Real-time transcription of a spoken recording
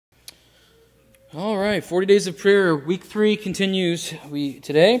All right, 40 Days of Prayer, week 3 continues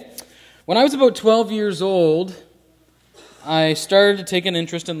today. When I was about 12 years old, I started to take an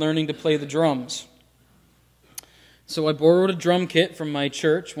interest in learning to play the drums. So I borrowed a drum kit from my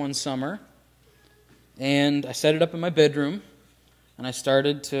church one summer, and I set it up in my bedroom, and I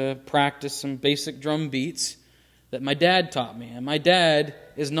started to practice some basic drum beats that my dad taught me. And my dad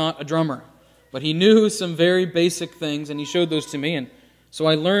is not a drummer, but he knew some very basic things, and he showed those to me, and so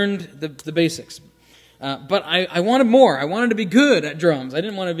I learned the basics. But I wanted more. I wanted to be good at drums. I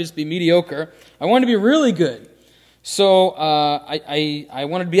didn't want to just be mediocre. I wanted to be really good. So I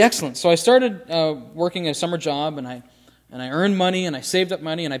wanted to be excellent. So I started working a summer job, and I earned money, and I saved up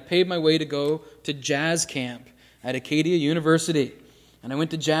money, and I paid my way to go to jazz camp at Acadia University. And I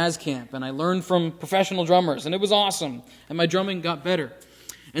went to jazz camp, and I learned from professional drummers, and it was awesome. And my drumming got better.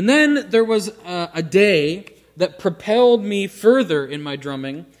 And then there was a day that propelled me further in my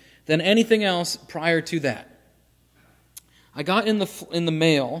drumming than anything else prior to that. I got in the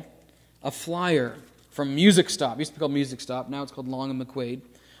mail a flyer from Music Stop. It used to be called Music Stop. Now it's called Long and McQuaid.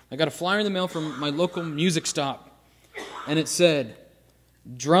 I got a flyer in the mail from my local Music Stop, and it said,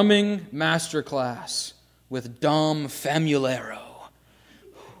 "Drumming Masterclass with Dom Famularo."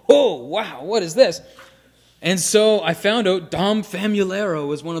 Oh, wow, what is this? And so I found out Dom Famularo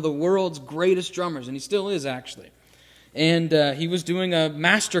was one of the world's greatest drummers, and he still is, actually. And he was doing a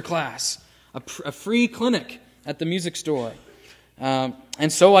master class, a free clinic at the music store.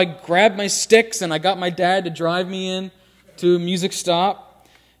 And so I grabbed my sticks, and I got my dad to drive me in to Music Stop,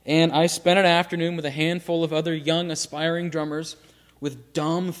 and I spent an afternoon with a handful of other young, aspiring drummers with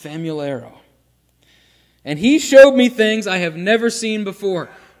Dom Famularo. And he showed me things I have never seen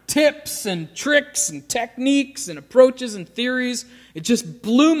before. Tips and tricks and techniques and approaches and theories. It just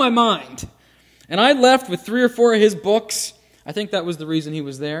blew my mind. And I left with 3 or 4 of his books. I think that was the reason he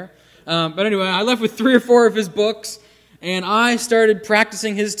was there. But anyway, I left with 3 or 4 of his books, and I started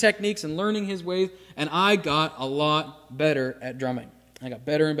practicing his techniques and learning his ways, and I got a lot better at drumming. I got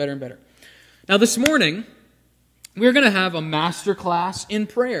better and better and better. Now this morning, we're going to have a master class in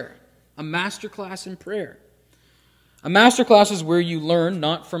prayer. A master class in prayer. A master class is where you learn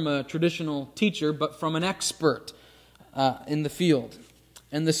not from a traditional teacher, but from an expert in the field.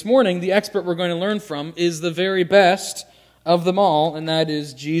 And this morning, the expert we're going to learn from is the very best of them all, and that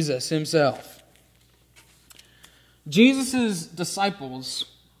is Jesus himself. Jesus' disciples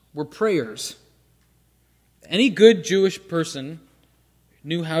were prayers. Any good Jewish person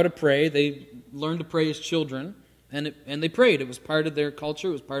knew how to pray. They learned to pray as children, and they prayed. It was part of their culture.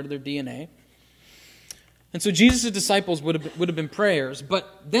 It was part of their DNA. And so Jesus' disciples would have been prayers,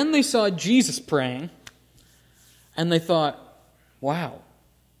 but then they saw Jesus praying, and they thought, wow,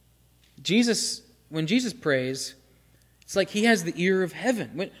 when Jesus prays, it's like he has the ear of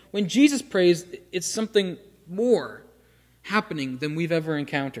heaven. When Jesus prays, it's something more happening than we've ever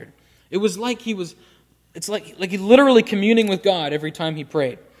encountered. It was like it's like he literally communing with God every time he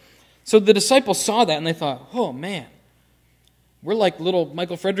prayed. So the disciples saw that, and they thought, oh man, we're like little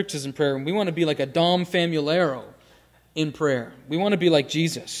Michael Fredericks in prayer, and we want to be like a Dom Famularo in prayer. We want to be like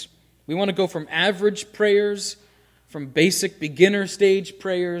Jesus. We want to go from average prayers, from basic beginner stage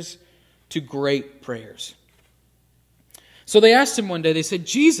prayers, to great prayers. So they asked him one day, they said,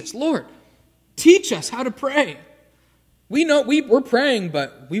 Jesus, Lord, teach us how to pray. We know we're praying,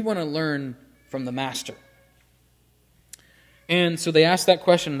 but we want to learn from the Master. And so they asked that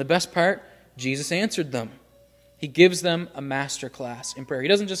question, and the best part, Jesus answered them. He gives them a master class in prayer. He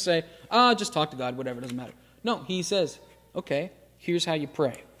doesn't just say, just talk to God, whatever, it doesn't matter. No, he says, okay, here's how you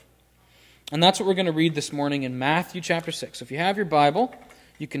pray. And that's what we're going to read this morning in Matthew chapter 6. So if you have your Bible,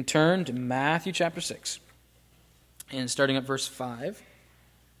 you can turn to Matthew chapter 6. And starting at verse 5.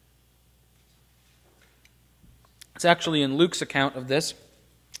 It's actually in Luke's account of this,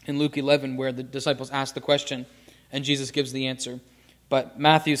 in Luke 11, where the disciples ask the question, and Jesus gives the answer. But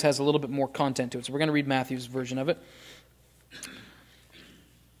Matthew's has a little bit more content to it. So we're going to read Matthew's version of it.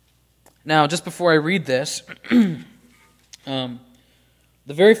 Now, just before I read this, the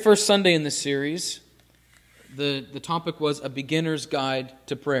very first Sunday in this series, the topic was a beginner's guide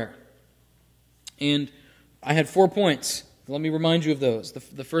to prayer. And I had 4 points. Let me remind you of those.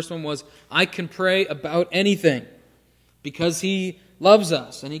 The first one was, I can pray about anything because he loves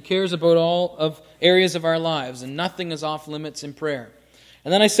us and he cares about all of areas of our lives, and nothing is off limits in prayer.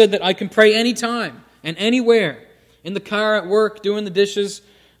 And then I said that I can pray anytime and anywhere, in the car, at work, doing the dishes.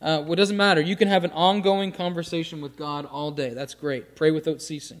 It doesn't matter. You can have an ongoing conversation with God all day. That's great. Pray without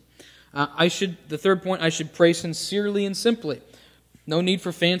ceasing. The third point, I should pray sincerely and simply. No need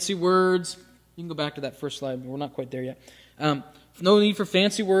for fancy words. You can go back to that first slide. We're not quite there yet. No need for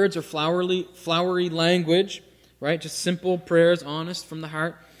fancy words or flowery language, right? Just simple prayers, honest from the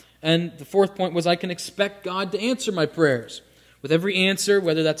heart. And the fourth point was I can expect God to answer my prayers. With every answer,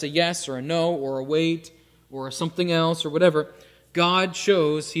 whether that's a yes or a no or a wait or something else or whatever, God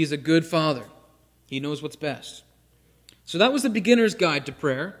shows He's a good Father. He knows what's best. So that was the beginner's guide to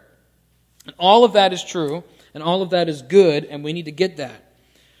prayer. And all of that is true, and all of that is good, and we need to get that.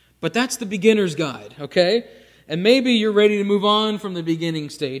 But that's the beginner's guide, okay? And maybe you're ready to move on from the beginning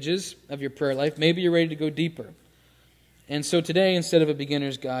stages of your prayer life. Maybe you're ready to go deeper. And so today, instead of a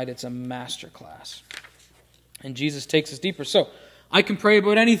beginner's guide, it's a MasterClass. And Jesus takes us deeper. So, I can pray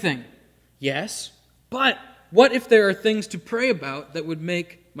about anything. Yes. But what if there are things to pray about that would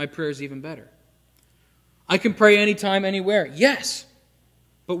make my prayers even better? I can pray anytime, anywhere. Yes.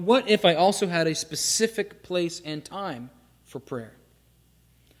 But what if I also had a specific place and time for prayer?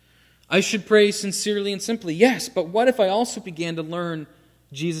 I should pray sincerely and simply. Yes. But what if I also began to learn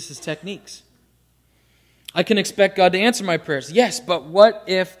Jesus' techniques? I can expect God to answer my prayers. Yes. But what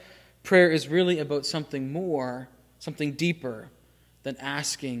if prayer is really about something more, something deeper than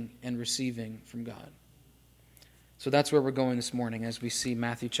asking and receiving from God? So that's where we're going this morning as we see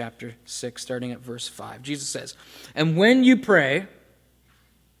Matthew chapter 6, starting at verse 5. Jesus says, "And when you pray,"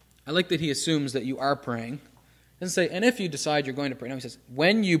 I like that he assumes that you are praying. He doesn't say, "and if you decide you're going to pray." No, he says,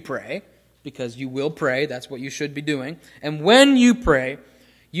 "when you pray," because you will pray. That's what you should be doing. "And when you pray,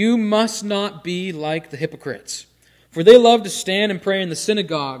 you must not be like the hypocrites. For they love to stand and pray in the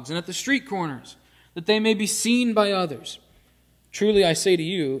synagogues and at the street corners, that they may be seen by others. Truly I say to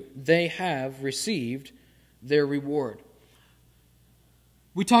you, they have received their reward."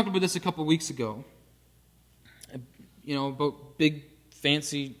 We talked about this a couple weeks ago, about big,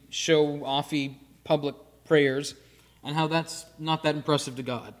 fancy, show-offy public prayers, and how that's not that impressive to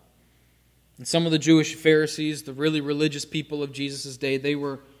God. And some of the Jewish Pharisees, the really religious people of Jesus' day, they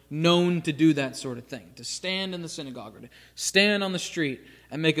were known to do that sort of thing, to stand in the synagogue or to stand on the street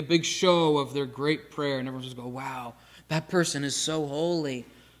and make a big show of their great prayer, and everyone just go, "Wow, that person is so holy."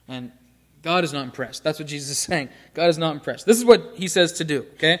 And God is not impressed. That's what Jesus is saying. God is not impressed. This is what he says to do,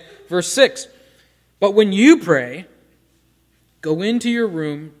 okay? Verse 6, "But when you pray, go into your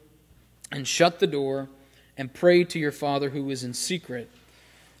room and shut the door and pray to your Father who is in secret,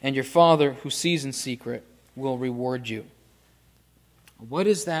 and your Father who sees in secret will reward you." What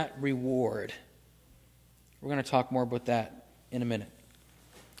is that reward? We're going to talk more about that in a minute.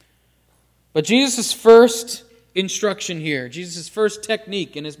 But Jesus' first instruction here, Jesus' first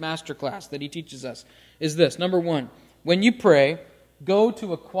technique in his MasterClass that he teaches us is this. Number one, when you pray, go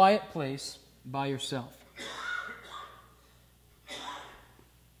to a quiet place by yourself.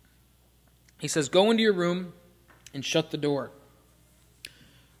 He says, go into your room and shut the door.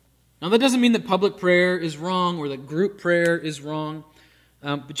 Now that doesn't mean that public prayer is wrong or that group prayer is wrong.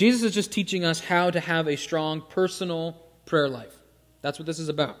 But Jesus is just teaching us how to have a strong personal prayer life. That's what this is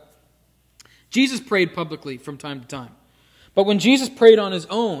about. Jesus prayed publicly from time to time. But when Jesus prayed on his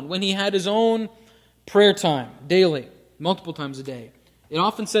own, when he had his own prayer time daily, multiple times a day, it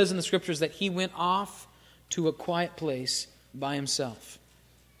often says in the Scriptures that he went off to a quiet place by himself.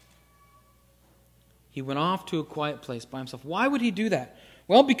 He went off to a quiet place by himself. Why would he do that?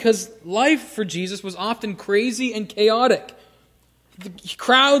 Well, because life for Jesus was often crazy and chaotic. The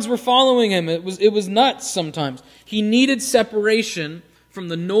crowds were following him. It was nuts sometimes. He needed separation from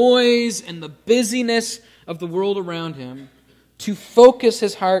the noise and the busyness of the world around him to focus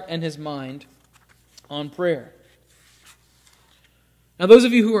his heart and his mind on prayer. Now, those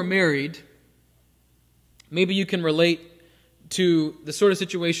of you who are married, maybe you can relate to the sort of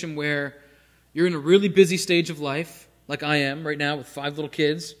situation where you're in a really busy stage of life, like I am right now with 5 little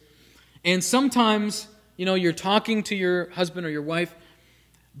kids, and sometimes, you're talking to your husband or your wife,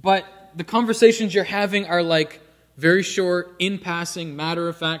 but the conversations you're having are like very short, in-passing,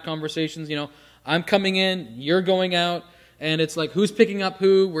 matter-of-fact conversations. I'm coming in, you're going out, and it's like, who's picking up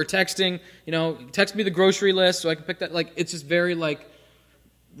who? We're texting, text me the grocery list so I can pick that. Like, it's just very like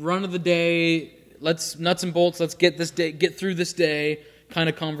run of the day, let's nuts and bolts, let's get through this day kind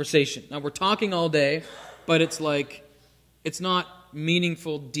of conversation. Now, we're talking all day, but it's like, it's not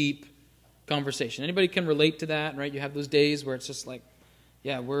meaningful, deep conversation. Anybody can relate to that, right? You have those days where it's just like,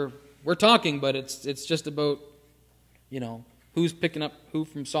 yeah, we're talking, but it's just about, who's picking up who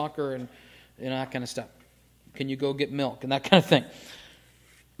from soccer and that kind of stuff. Can you go get milk and that kind of thing.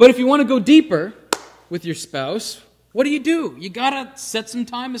 But if you want to go deeper with your spouse, what do? You got to set some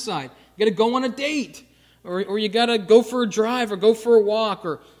time aside. You got to go on a date, or you got to go for a drive or go for a walk,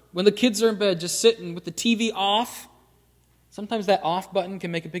 or when the kids are in bed, just sitting with the TV off. Sometimes that off button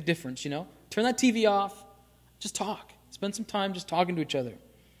can make a big difference, Turn that TV off. Just talk. Spend some time just talking to each other.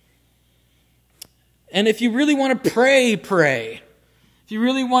 And if you really want to pray, pray. If you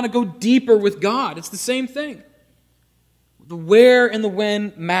really want to go deeper with God, it's the same thing. The where and the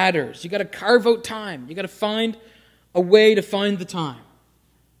when matters. You got to carve out time. You got to find a way to find the time.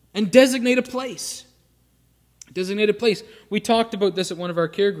 And designate a place. Designate a place. We talked about this at one of our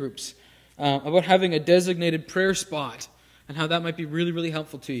care groups, about having a designated prayer spot and how that might be really, really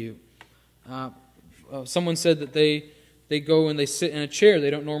helpful to you. Someone said that they go and they sit in a chair they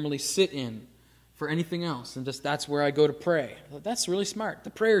don't normally sit in for anything else, and just that's where I go to pray. That's really smart, the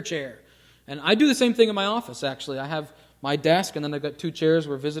prayer chair. And I do the same thing in my office, actually. I have my desk, and then I've got 2 chairs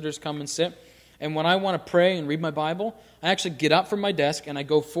where visitors come and sit. And when I want to pray and read my Bible, I actually get up from my desk, and I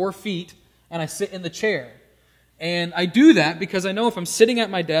go 4 feet, and I sit in the chair. And I do that because I know if I'm sitting at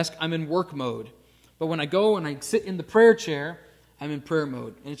my desk, I'm in work mode. But when I go and I sit in the prayer chair, I'm in prayer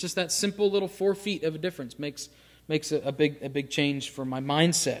mode. And it's just that simple little 4 feet of a difference makes a big change for my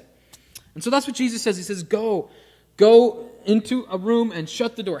mindset. And so that's what Jesus says. He says, go into a room and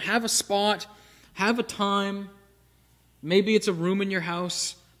shut the door. Have a spot. Have a time. Maybe it's a room in your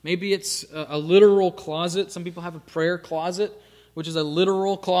house. Maybe it's a literal closet. Some people have a prayer closet, which is a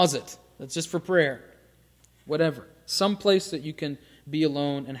literal closet. That's just for prayer. Whatever. Some place that you can be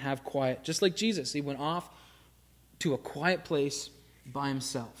alone and have quiet. Just like Jesus. He went off to a quiet place by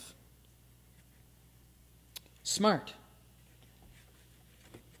himself. Smart.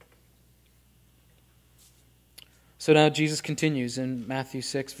 So now Jesus continues in Matthew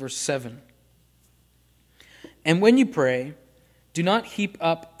 6, verse 7. And when you pray, do not heap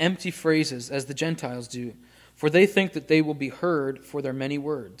up empty phrases as the Gentiles do, for they think that they will be heard for their many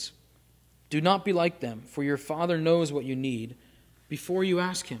words. Do not be like them, for your Father knows what you need before you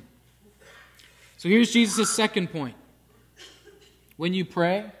ask Him. So here's Jesus' second point. When you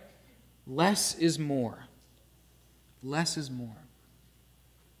pray, less is more. Less is more.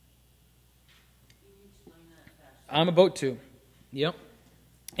 I'm about to. Yep.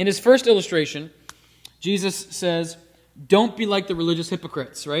 In his first illustration, Jesus says, don't be like the religious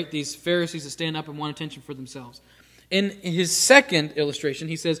hypocrites, right? These Pharisees that stand up and want attention for themselves. In his second illustration,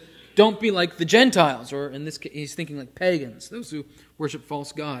 he says, don't be like the Gentiles, or in this case, he's thinking like pagans, those who worship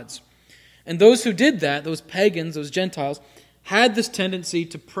false gods. And those who did that, those pagans, those Gentiles, had this tendency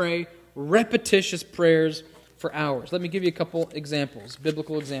to pray repetitious prayers for hours. Let me give you a couple examples,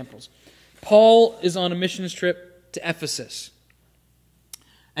 biblical examples. Paul is on a missions trip to Ephesus.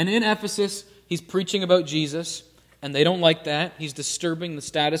 And in Ephesus, he's preaching about Jesus, and they don't like that. He's disturbing the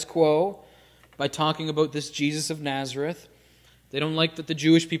status quo by talking about this Jesus of Nazareth. They don't like that the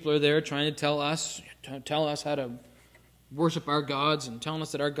Jewish people are there trying to tell us how to worship our gods and telling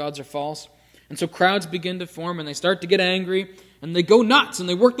us that our gods are false. And so crowds begin to form, and they start to get angry, and they go nuts, and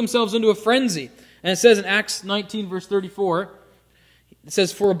they work themselves into a frenzy. And it says in Acts 19, verse 34, it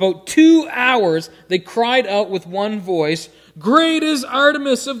says, for about 2 hours they cried out with one voice, great is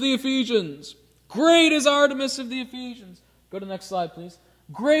Artemis of the Ephesians. Great is Artemis of the Ephesians. Go to the next slide, please.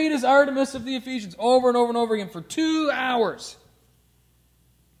 Great is Artemis of the Ephesians. Over and over and over again for 2 hours.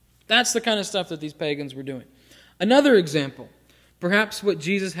 That's the kind of stuff that these pagans were doing. Another example, perhaps what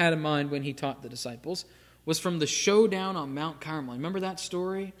Jesus had in mind when he taught the disciples, was from the showdown on Mount Carmel. Remember that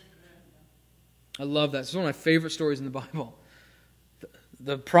story? I love that. It's one of my favorite stories in the Bible.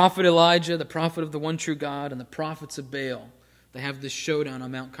 The prophet Elijah, the prophet of the one true God, and the prophets of Baal, they have this showdown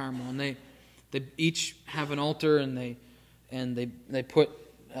on Mount Carmel, and they each have an altar, and they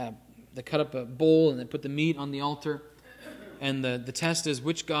cut up a bowl, and they put the meat on the altar, and the test is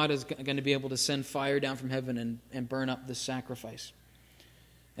which God is going to be able to send fire down from heaven and burn up this sacrifice.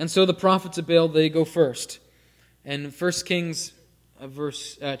 And so the prophets of Baal, they go first. And 1 Kings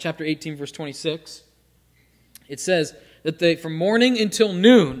chapter 18, verse 26, it says that they, from morning until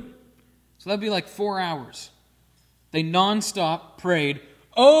noon, so that'd be like 4 hours, they nonstop prayed,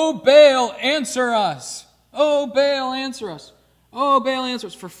 "Oh Baal, answer us! Oh Baal, answer us! Oh Baal, answer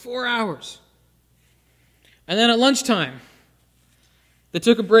us!" for 4 hours. And then at lunchtime, they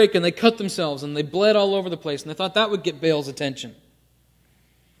took a break and they cut themselves and they bled all over the place, and they thought that would get Baal's attention.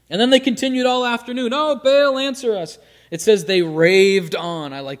 And then they continued all afternoon. "Oh Baal, answer us!" It says they raved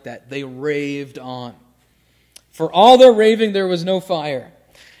on. I like that. They raved on. For all their raving, there was no fire.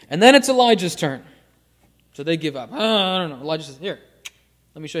 And then it's Elijah's turn. So they give up. I don't know. Elijah says, "Here,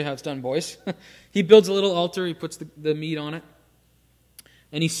 let me show you how it's done, boys." He builds a little altar. He puts the meat on it.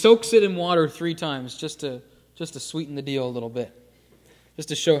 And he soaks it in water 3 times just to sweeten the deal a little bit. Just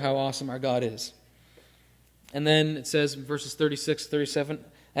to show how awesome our God is. And then it says in verses 36, 37,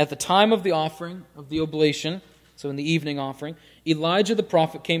 at the time of the offering, of the oblation, so in the evening offering, Elijah the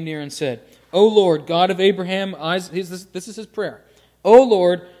prophet came near and said, O Lord, God of Abraham, Isaac, this is his prayer. O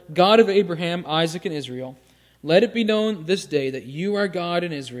Lord, God of Abraham, Isaac, and Israel, let it be known this day that you are God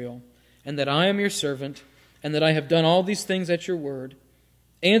in Israel, and that I am your servant, and that I have done all these things at your word.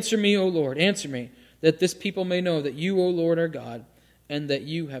 Answer me, O Lord, answer me, that this people may know that you, O Lord, are God, and that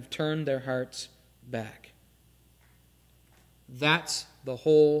you have turned their hearts back. That's the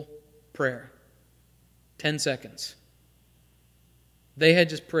whole prayer. 10 seconds. They had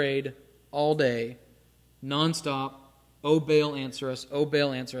just prayed all day, nonstop, O Baal, answer us, O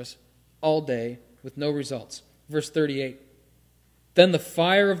Baal, answer us, all day, with no results. Verse 38. Then the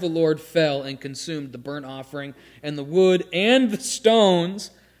fire of the Lord fell and consumed the burnt offering, and the wood, and the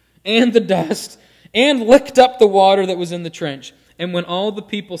stones, and the dust, and licked up the water that was in the trench. And when all the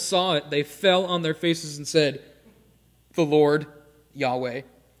people saw it, they fell on their faces and said, the Lord, Yahweh,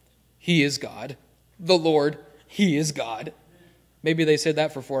 He is God. The Lord, He is God. Maybe they said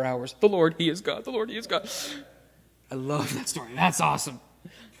that for 4 hours. The Lord, He is God. The Lord, He is God. I love that story. That's awesome.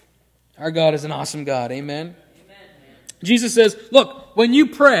 Our God is an awesome God. Amen? Jesus says, look, when you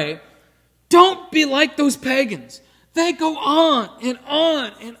pray, don't be like those pagans. They go on and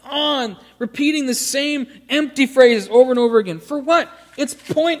on and on, repeating the same empty phrases over and over again. For what? It's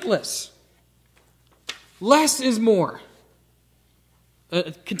pointless. Less is more.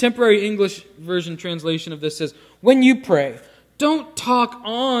 A contemporary English version translation of this says, when you pray, don't talk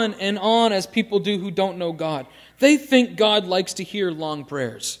on and on as people do who don't know God. They think God likes to hear long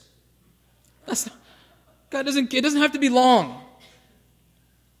prayers. It doesn't have to be long.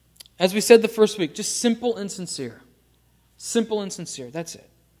 As we said the first week, just simple and sincere. Simple and sincere. That's it.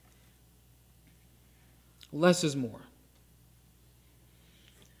 Less is more.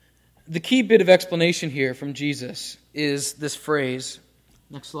 The key bit of explanation here from Jesus is this phrase.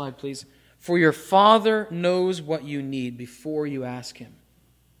 Next slide, please. For your Father knows what you need before you ask Him.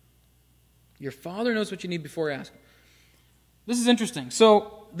 Your Father knows what you need before you ask Him. This is interesting.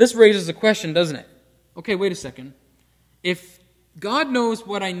 So this raises a question, doesn't it? Okay, wait a second. If God knows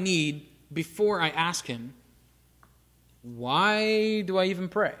what I need before I ask Him, why do I even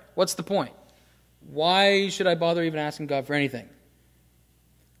pray? What's the point? Why should I bother even asking God for anything?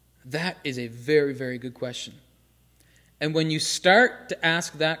 That is a very, very good question. And when you start to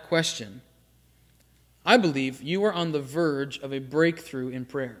ask that question, I believe you are on the verge of a breakthrough in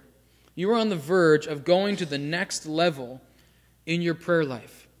prayer. You are on the verge of going to the next level in your prayer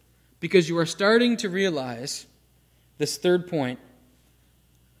life. Because you are starting to realize this third point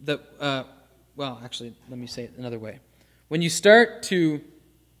that, actually, let me say it another way. When you start to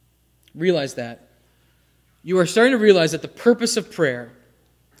realize that, you are starting to realize that the purpose of prayer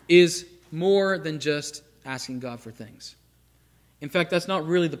is more than just asking God for things. In fact, that's not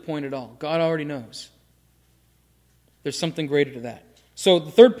really the point at all. God already knows. There's something greater to that. So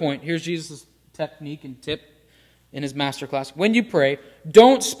the third point, here's Jesus' technique and tip in his MasterClass. When you pray,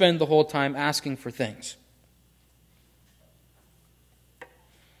 don't spend the whole time asking for things.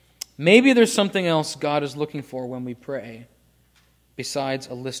 Maybe there's something else God is looking for when we pray besides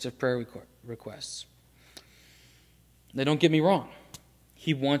a list of prayer requests. Now, don't get me wrong.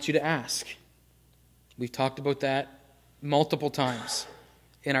 He wants you to ask. We've talked about that multiple times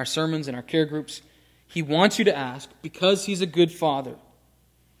in our sermons, in our care groups. He wants you to ask because He's a good Father.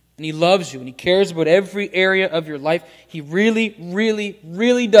 And He loves you and He cares about every area of your life. He really, really,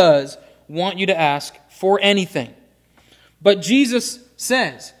 really does want you to ask for anything. But Jesus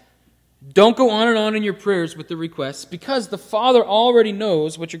says, don't go on and on in your prayers with the requests because the Father already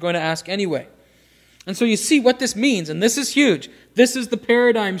knows what you're going to ask anyway. And so you see what this means, and this is huge. This is the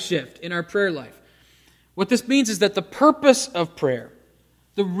paradigm shift in our prayer life. What this means is that the purpose of prayer,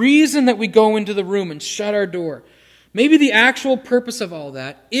 the reason that we go into the room and shut our door, maybe the actual purpose of all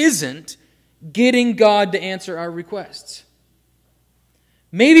that isn't getting God to answer our requests.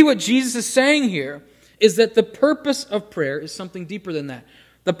 Maybe what Jesus is saying here is that the purpose of prayer is something deeper than that.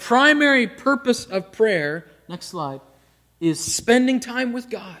 The primary purpose of prayer, next slide, is spending time with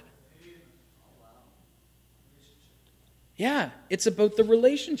God. Yeah, it's about the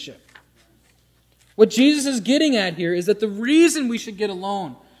relationship. What Jesus is getting at here is that the reason we should get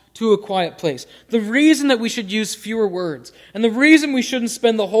alone to a quiet place, the reason that we should use fewer words, and the reason we shouldn't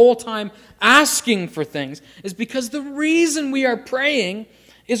spend the whole time asking for things is because the reason we are praying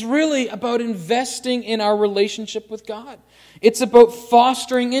is really about investing in our relationship with God. It's about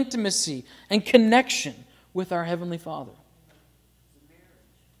fostering intimacy and connection with our Heavenly Father.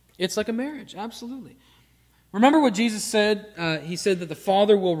 It's like a marriage, absolutely. Remember what Jesus said? He said that the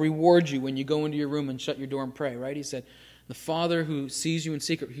Father will reward you when you go into your room and shut your door and pray, right? He said, the Father who sees you in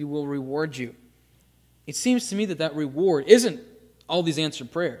secret, He will reward you. It seems to me that that reward isn't all these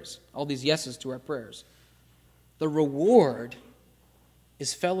answered prayers, all these yeses to our prayers. The reward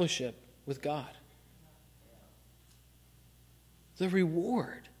is fellowship with God. The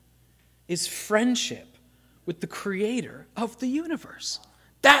reward is friendship with the Creator of the universe.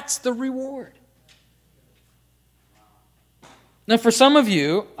 That's the reward. Now, for some of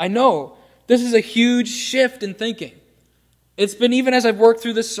you, I know this is a huge shift in thinking. It's been, even as I've worked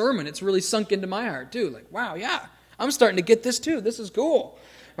through this sermon, it's really sunk into my heart too. Like, wow, yeah, I'm starting to get this too. This is cool,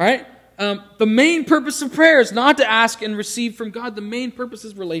 right? The main purpose of prayer is not to ask and receive from God. The main purpose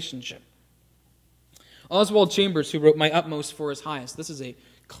is relationship. Oswald Chambers, who wrote My Utmost for His Highest, this is a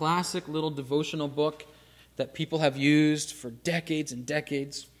classic little devotional book that people have used for decades and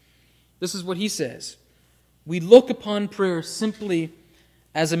decades. This is what he says. We look upon prayer simply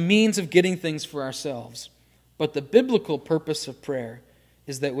as a means of getting things for ourselves. But the biblical purpose of prayer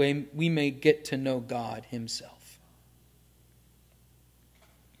is that we may get to know God Himself.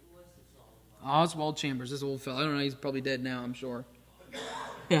 Oswald Chambers, this old fellow. I don't know, he's probably dead now, I'm sure.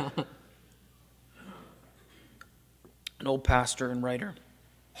 Yeah. An old pastor and writer.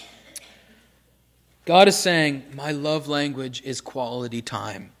 God is saying, my love language is quality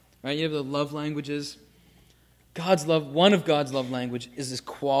time. Right? You have the love languages. One of God's love language is this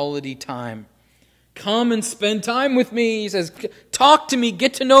quality time. Come and spend time with me. He says, talk to me,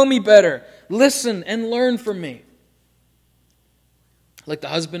 get to know me better. Listen and learn from me. Like the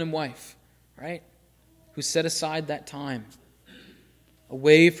husband and wife, right? Who set aside that time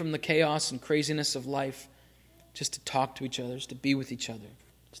away from the chaos and craziness of life just to talk to each other, just to be with each other,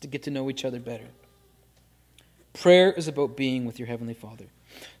 just to get to know each other better. Prayer is about being with your Heavenly Father.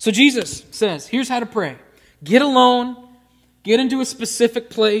 So Jesus says, here's how to pray. Get alone, get into a specific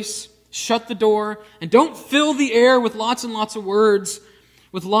place, shut the door, and don't fill the air with lots and lots of words,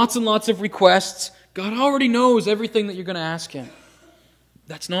 with lots and lots of requests. God already knows everything that you're going to ask Him.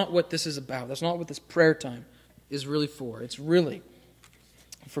 That's not what this is about. That's not what this prayer time is really for. It's really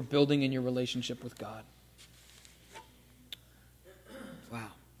for building in your relationship with God. Wow.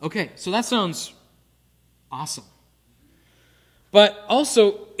 Okay, so that sounds awesome. But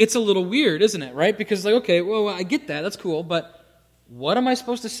also, it's a little weird, isn't it, right? Because, like, okay, well, I get that. That's cool. But what am I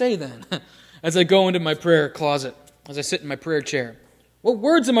supposed to say then as I go into my prayer closet, as I sit in my prayer chair? What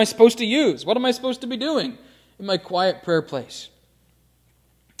words am I supposed to use? What am I supposed to be doing in my quiet prayer place?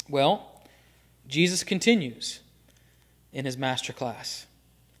 Well, Jesus continues in His MasterClass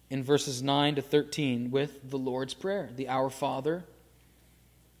in verses 9 to 13 with the Lord's Prayer, the Our Father.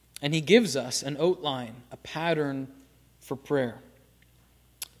 And He gives us an outline, a pattern for prayer.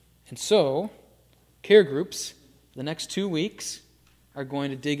 And so, care groups, the next 2 weeks, are going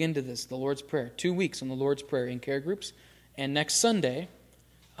to dig into this, the Lord's Prayer. 2 weeks on the Lord's Prayer in care groups. And next Sunday,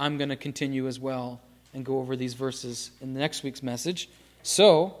 I'm going to continue as well and go over these verses in the next week's message.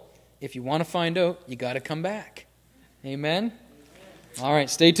 So, if you want to find out, you got to come back. Amen? All right,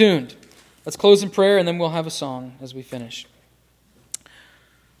 stay tuned. Let's close in prayer and then we'll have a song as we finish.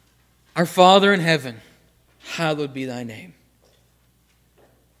 Our Father in heaven, hallowed be Thy name.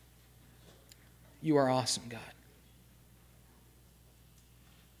 You are awesome, God.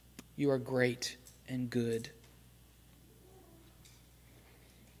 You are great and good.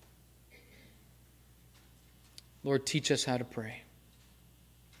 Lord, teach us how to pray.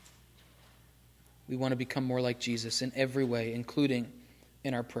 We want to become more like Jesus in every way, including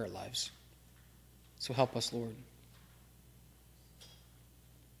in our prayer lives. So help us, Lord.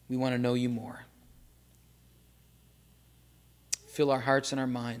 We want to know You more. Fill our hearts and our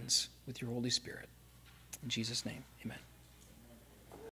minds with Your Holy Spirit. In Jesus' name, amen.